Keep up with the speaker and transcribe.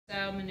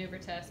style maneuver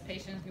test.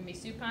 Patient is going to be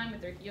supine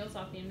with their heels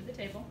off the end of the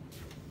table.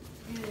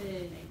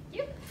 Good, thank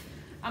you.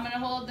 I'm going to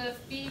hold the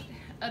feet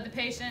of the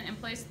patient and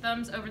place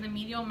thumbs over the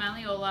medial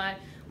malleoli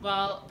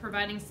while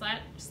providing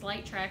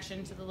slight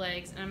traction to the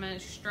legs. And I'm going to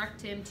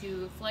instruct him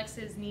to flex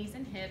his knees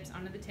and hips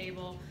onto the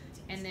table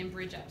and then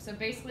bridge up. So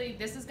basically,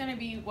 this is going to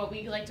be what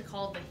we like to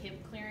call the hip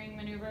clearing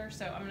maneuver.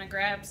 So I'm going to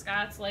grab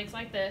Scott's legs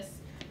like this.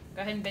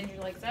 Go ahead and bend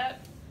your legs up.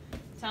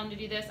 Tell him to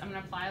do this. I'm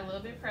going to apply a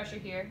little bit of pressure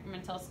here. I'm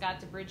going to tell Scott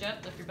to bridge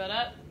up, lift your butt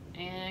up,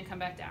 and come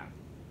back down.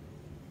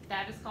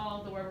 That is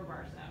called the Weber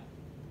bar style.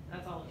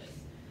 That's all it is.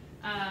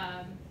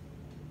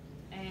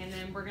 And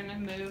then we're going to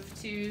move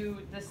to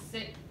the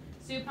sit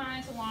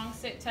supine to long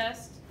sit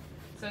test.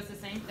 So it's the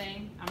same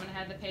thing. I'm going to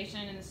have the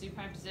patient in the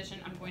supine position.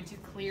 I'm going to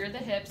clear the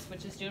hips,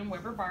 which is doing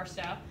Weber bar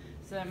style.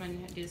 So I'm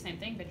going to do the same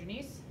thing. Bend your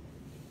knees.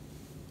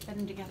 Bend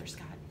them together,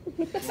 Scott.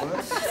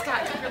 What?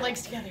 Scott, keep your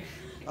legs together.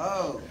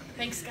 Oh.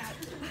 Thanks, Scott.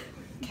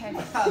 Okay.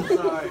 I'm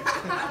sorry.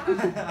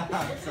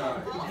 I'm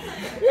sorry.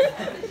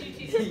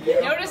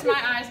 Notice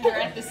my eyes were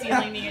at the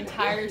ceiling the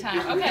entire time.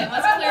 Okay,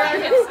 let's clear our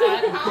hips,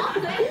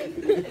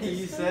 Scott.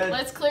 You said.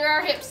 Let's clear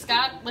our hips,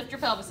 Scott. Lift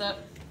your pelvis up.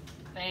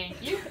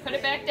 Thank you. Put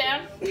it back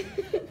down.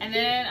 And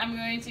then I'm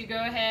going to go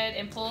ahead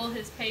and pull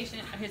his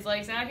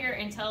legs out here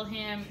and tell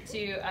him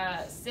to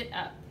sit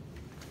up.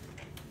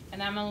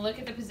 And I'm going to look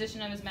at the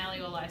position of his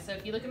malleoli. So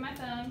if you look at my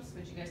thumbs,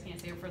 which you guys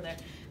can't see over there,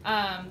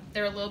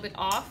 they're a little bit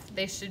off.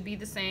 They should be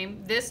the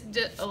same. This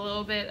a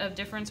little bit of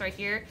difference right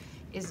here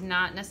is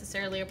not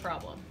necessarily a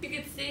problem. You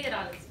can see it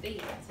on its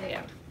feet. So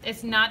yeah,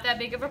 it's not that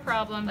big of a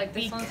problem Like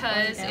this one's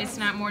because going down? it's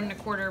not more than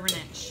 1/4 of an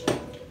inch.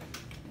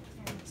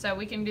 So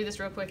we can do this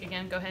real quick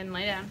again. Go ahead and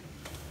lay down.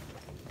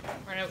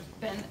 We're going to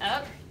bend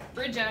up,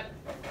 bridge up,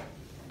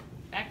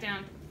 back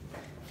down,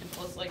 and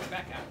pull his legs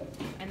back out.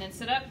 And then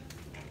sit up.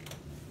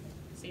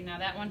 See, now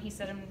that one, he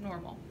set him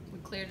normal. We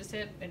cleared his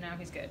hip, and now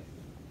he's good.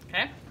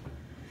 Okay?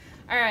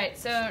 All right,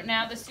 so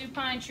now the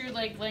supine true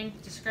leg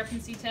length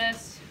discrepancy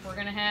test. We're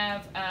going to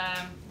have,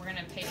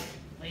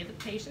 lay the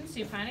patient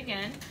supine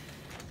again.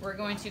 We're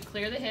going to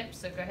clear the hips,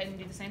 so go ahead and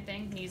do the same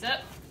thing. Knees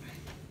up,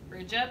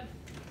 bridge up,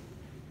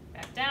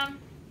 back down,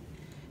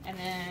 and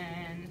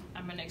then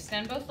I'm going to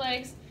extend both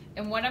legs.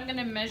 And what I'm going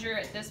to measure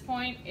at this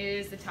point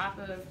is the top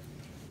of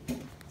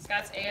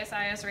Scott's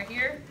ASIS right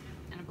here,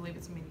 and I believe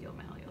it's medial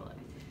malleoli.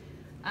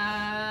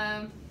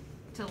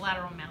 To the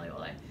lateral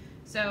malleoli.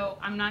 So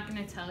I'm not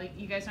going to tell you,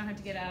 you guys don't have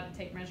to get out and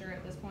take measure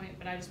at this point,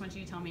 but I just want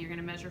you to tell me you're going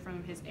to measure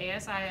from his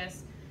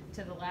ASIS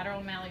to the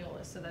lateral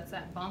malleolus. So that's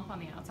that bump on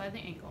the outside of the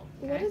ankle.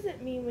 Okay? What does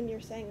it mean when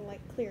you're saying like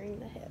clearing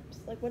the hips?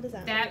 Like what does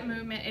that mean? That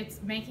movement,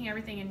 it's making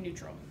everything in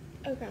neutral.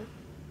 Okay.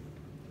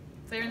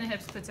 Clearing the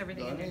hips puts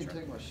everything Do I in need to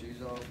neutral. take my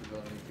shoes off or do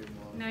I need to get them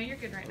on? No, you're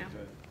good right now.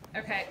 Okay.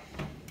 Okay.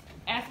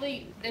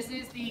 Athlete, this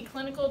is the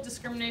clinical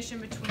discrimination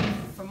between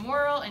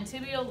femoral and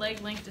tibial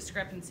leg length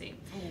discrepancy.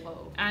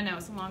 Whoa. I know,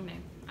 it's a long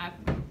name.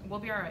 We'll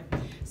be all right.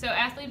 So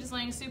athlete is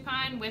laying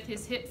supine with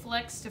his hip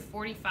flex to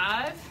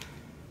 45.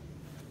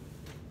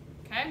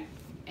 Okay.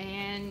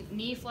 And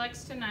knee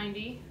flex to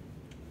 90.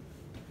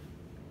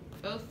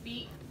 Both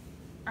feet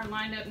are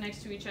lined up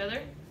next to each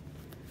other.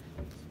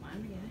 Line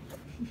them together.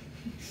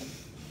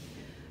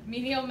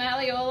 Medial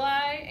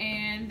malleoli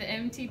and the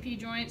MTP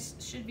joints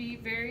should be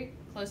very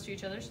close to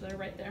each other, so they're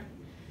right there.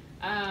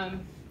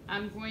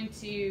 I'm going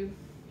to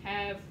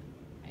have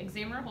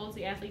examiner holds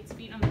the athlete's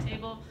feet on the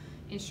table,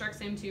 instructs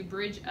him to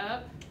bridge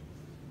up,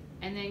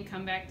 and then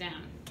come back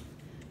down.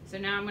 So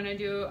now I'm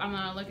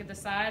gonna look at the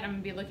side. I'm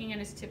gonna be looking at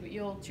his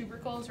tibial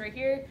tubercles right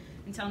here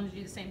and tell him to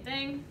do the same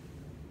thing,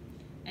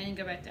 and then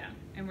go back down.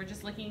 And we're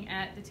just looking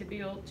at the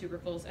tibial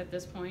tubercles at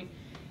this point.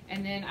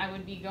 And then I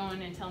would be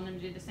going and telling him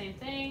to do the same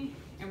thing,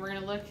 and we're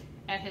gonna look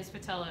at his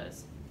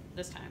patellas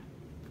this time,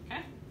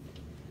 okay?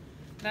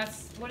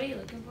 What are you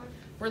looking for?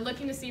 We're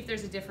looking to see if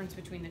there's a difference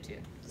between the two.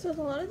 So is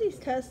a lot of these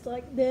tests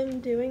like them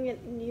doing it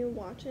and you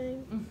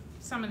watching?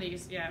 Some of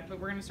these, yeah, but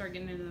we're gonna start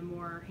getting into the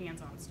more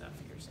hands-on stuff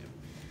here soon.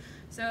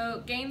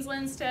 So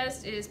Gaines-Lens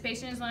test is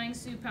patient is lying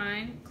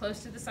supine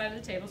close to the side of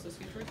the table, so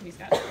scoot towards me,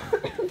 Scott.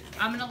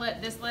 I'm gonna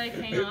let this leg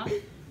hang off.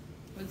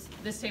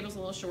 This table's a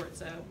little short,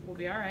 so we'll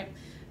be all right.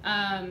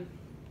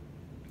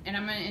 And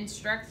I'm gonna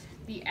instruct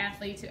the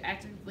athlete to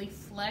actively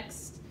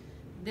flex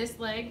this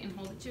leg and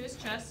hold it to his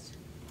chest.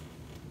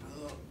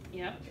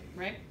 Yep,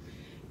 right.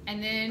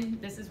 And then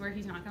this is where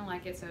he's not gonna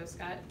like it, so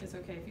Scott, it's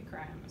okay if you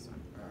cry on this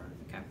one. All right.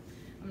 Okay.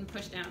 I'm gonna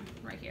push down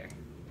right here.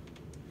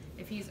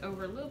 If he's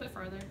over a little bit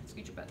farther,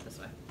 scoot your butt this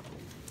way.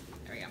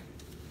 There we go.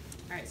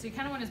 All right, so you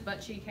kind of want his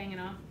butt cheek hanging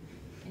off,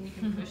 and you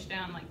can push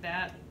down like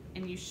that,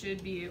 and he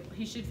should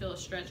feel a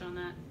stretch on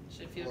that.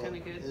 Should feel kind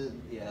of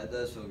good. Yeah, it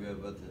does feel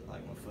good, but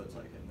like my foot's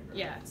like in the ground.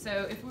 Yeah,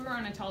 so if we were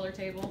on a taller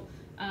table,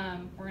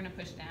 we're gonna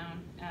push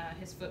down.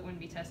 His foot wouldn't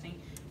be touching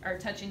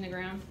the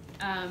ground,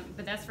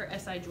 but that's for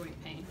SI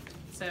joint pain.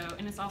 So,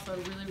 and it's also a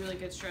really, really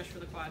good stretch for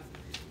the quad.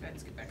 Go ahead and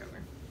scoot back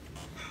over.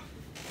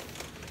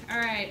 All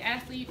right,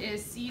 athlete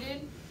is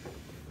seated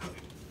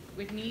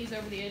with knees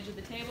over the edge of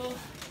the table.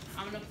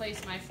 I'm gonna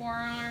place my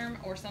forearm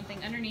or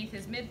something underneath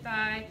his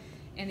mid-thigh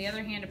and the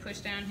other hand to push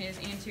down his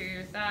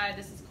anterior thigh.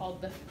 This is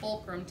called the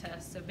fulcrum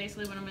test. So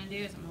basically what I'm gonna do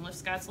is I'm gonna lift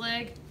Scott's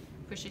leg,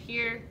 push it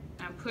here,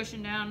 and I'm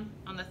pushing down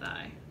on the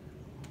thigh.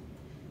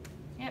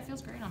 Yeah, it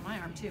feels great on my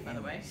arm too, by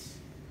the way.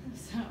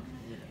 So,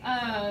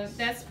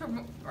 that's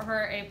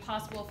for a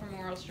possible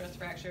femoral stress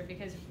fracture,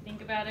 because if you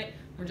think about it,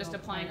 we're just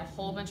applying a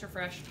whole bunch of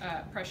fresh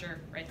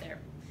pressure right there.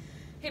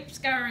 Hip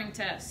scouring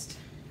test.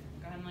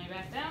 Go ahead and lay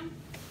back down.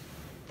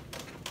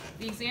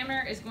 The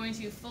examiner is going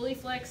to fully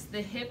flex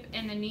the hip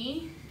and the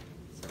knee.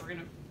 So we're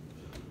gonna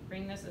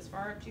bring this as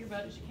far up to your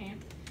butt as you can.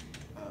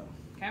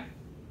 Okay?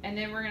 And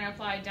then we're gonna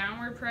apply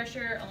downward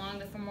pressure along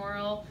the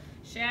femoral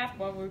shaft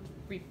while we're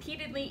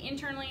repeatedly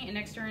internally and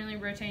externally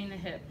rotating the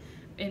hip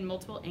in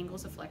multiple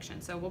angles of flexion.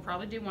 So we'll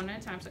probably do one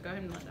at a time, so go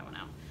ahead and let that one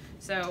out.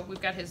 So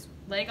we've got his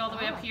leg all the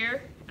way up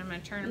here. I'm gonna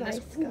turn him this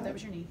way. That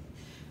was your knee.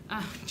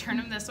 Turn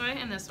him this way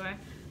and this way.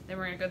 Then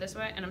we're gonna go this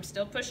way, and I'm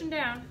still pushing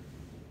down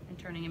and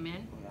turning him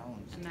in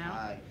and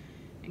out,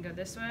 and go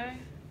this way,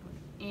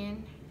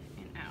 in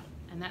and out.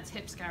 And that's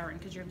hip scouring,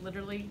 because you're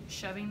literally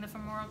shoving the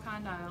femoral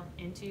condyle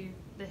into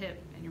the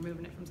hip and you're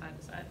moving it from side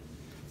to side.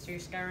 So you're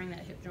scouring that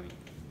hip joint.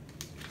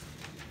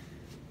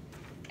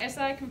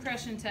 SI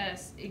compression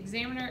test.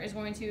 Examiner is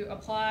going to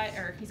apply,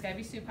 or he's got to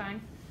be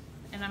supine,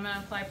 and I'm going to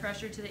apply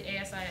pressure to the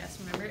ASIS.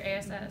 Remember,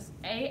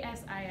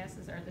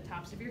 ASIS are the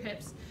tops of your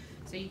hips.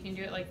 So you can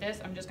do it like this.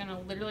 I'm just going to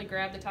literally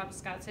grab the top of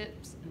Scott's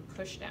hips and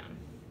push down.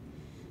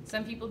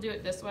 Some people do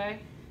it this way,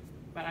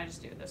 but I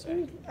just do it this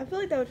way. I feel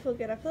like that would feel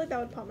good. I feel like that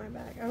would pop my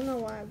back. I don't know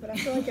why, but I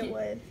feel like it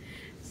would.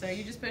 So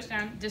you just push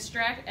down.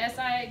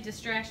 SI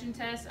distraction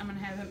test. I'm going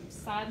to have him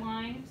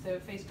sideline, so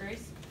face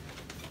Grace.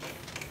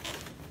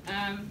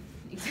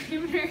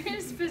 Examiner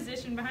is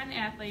positioned behind the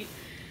athlete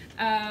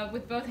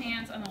with both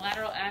hands on the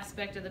lateral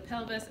aspect of the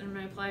pelvis, and I'm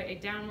going to apply a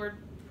downward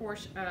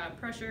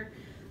pressure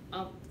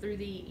up through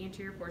the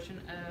anterior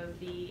portion of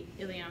the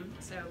ilium.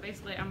 So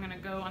basically I'm going to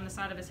go on the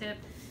side of his hip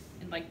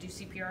and like do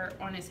CPR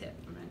on his hip.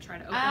 I'm going to try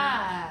to open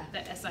up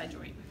the SI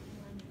joint.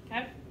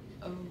 Okay?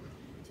 Oh,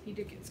 he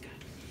did get Scott.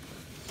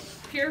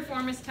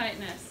 Piriformis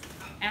tightness.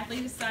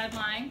 Athlete is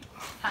sideline.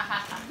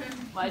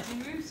 Why'd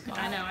you move, Scott?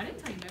 I know, I didn't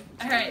tell you move.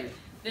 All right.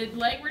 The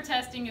leg we're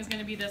testing is going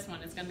to be this one.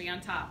 It's going to be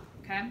on top,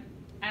 okay?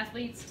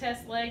 Athlete's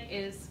test leg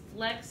is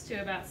flexed to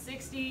about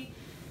 60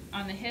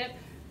 on the hip.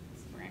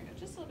 So we're going to go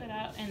just a little bit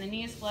out, and the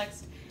knee is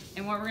flexed.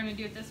 And what we're going to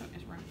do with this one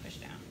is we're going to push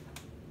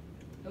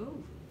down.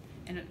 Ooh.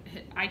 And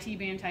IT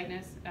band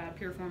tightness,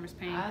 piriformis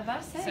pain. I was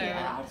about to say, So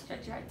I ought to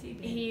stretch your IT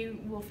band. he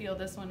will feel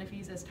this one if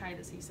he's as tight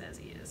as he says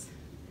he is,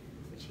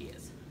 which he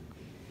is.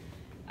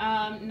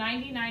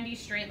 90-90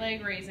 straight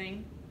leg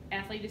raising.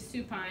 Athlete is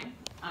supine.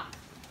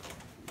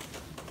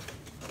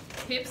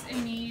 Hips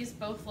and knees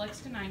both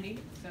flex to 90,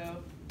 so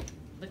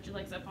lift your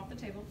legs up off the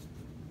table,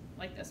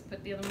 like this.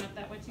 Put the other one up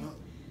that way too.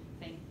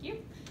 Thank you.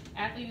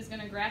 Athlete is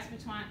going to grasp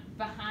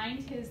behind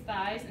his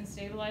thighs and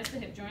stabilize the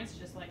hip joints,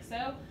 just like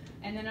so.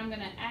 And then I'm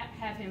going to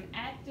have him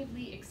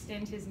actively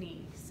extend his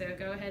knee. So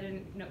go ahead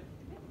and, no.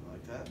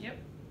 Like that? Yep.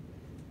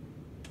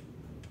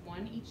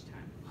 One each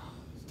time.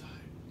 It's tight.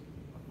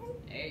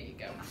 There you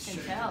go. I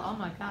can tell. Oh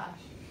my gosh.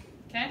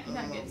 Okay? You're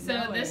not getting So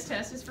nowhere. this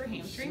test is for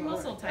hamstring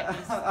muscle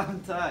tightness. I'm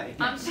tight.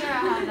 I'm sure I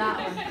have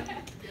that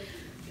one.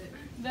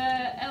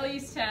 The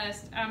Ellie's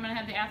test, I'm going to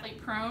have the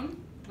athlete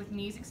prone with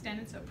knees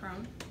extended, so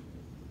prone.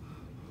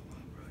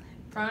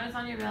 Prone is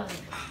on your belly.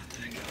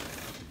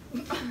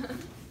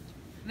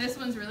 This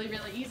one's really,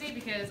 really easy,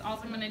 because all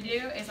I'm going to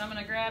do is I'm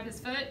going to grab his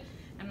foot,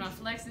 I'm going to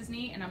flex his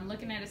knee, and I'm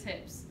looking at his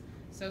hips.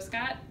 So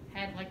Scott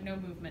had like no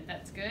movement.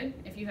 That's good.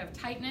 If you have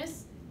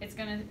tightness,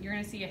 you're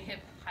going to see a hip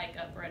hike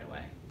up right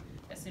away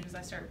as soon as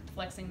I start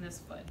flexing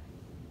this foot.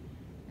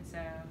 And so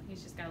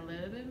he's just got a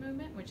little bit of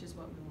movement, which is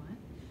what we want.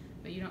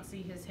 But you don't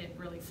see his hip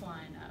really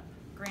flying up.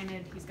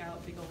 Granted, he's got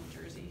a big old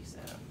jersey, so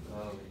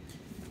Oh.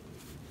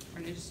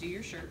 we're gonna just do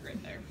your shirt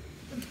right there.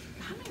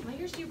 How many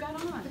layers do you got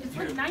on? It's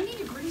like 90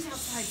 degrees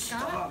outside,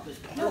 Scott. Stop, it's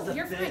part No, of the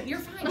you're thing. fine. You're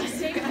fine. Just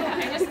stay with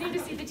that. I just need to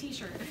see the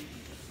t-shirt.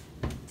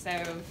 So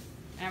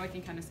now we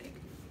can kind of see.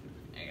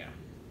 There you go.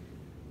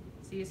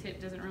 See, his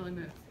hip doesn't really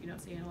move. You don't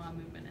see a lot of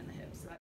movement in the hips.